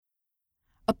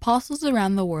Apostles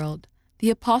around the world. The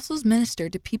apostles minister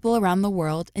to people around the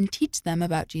world and teach them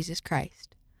about Jesus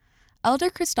Christ. Elder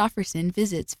Christofferson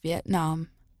visits Vietnam.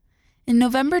 In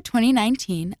November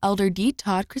 2019, Elder D.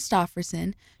 Todd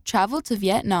Christofferson traveled to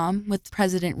Vietnam with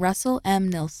President Russell M.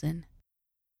 Nelson.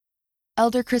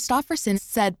 Elder Christofferson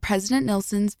said President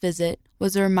Nelson's visit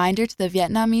was a reminder to the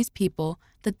Vietnamese people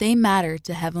that they matter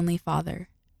to Heavenly Father.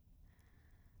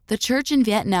 The church in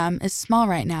Vietnam is small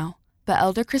right now, but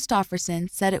Elder Christofferson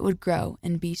said it would grow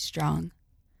and be strong.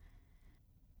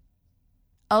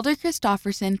 Elder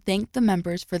Christofferson thanked the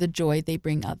members for the joy they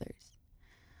bring others.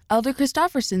 Elder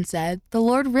Christofferson said, "The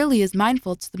Lord really is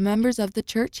mindful to the members of the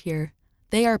church here.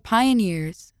 They are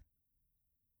pioneers."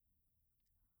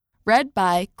 Read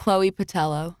by Chloe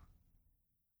Patello.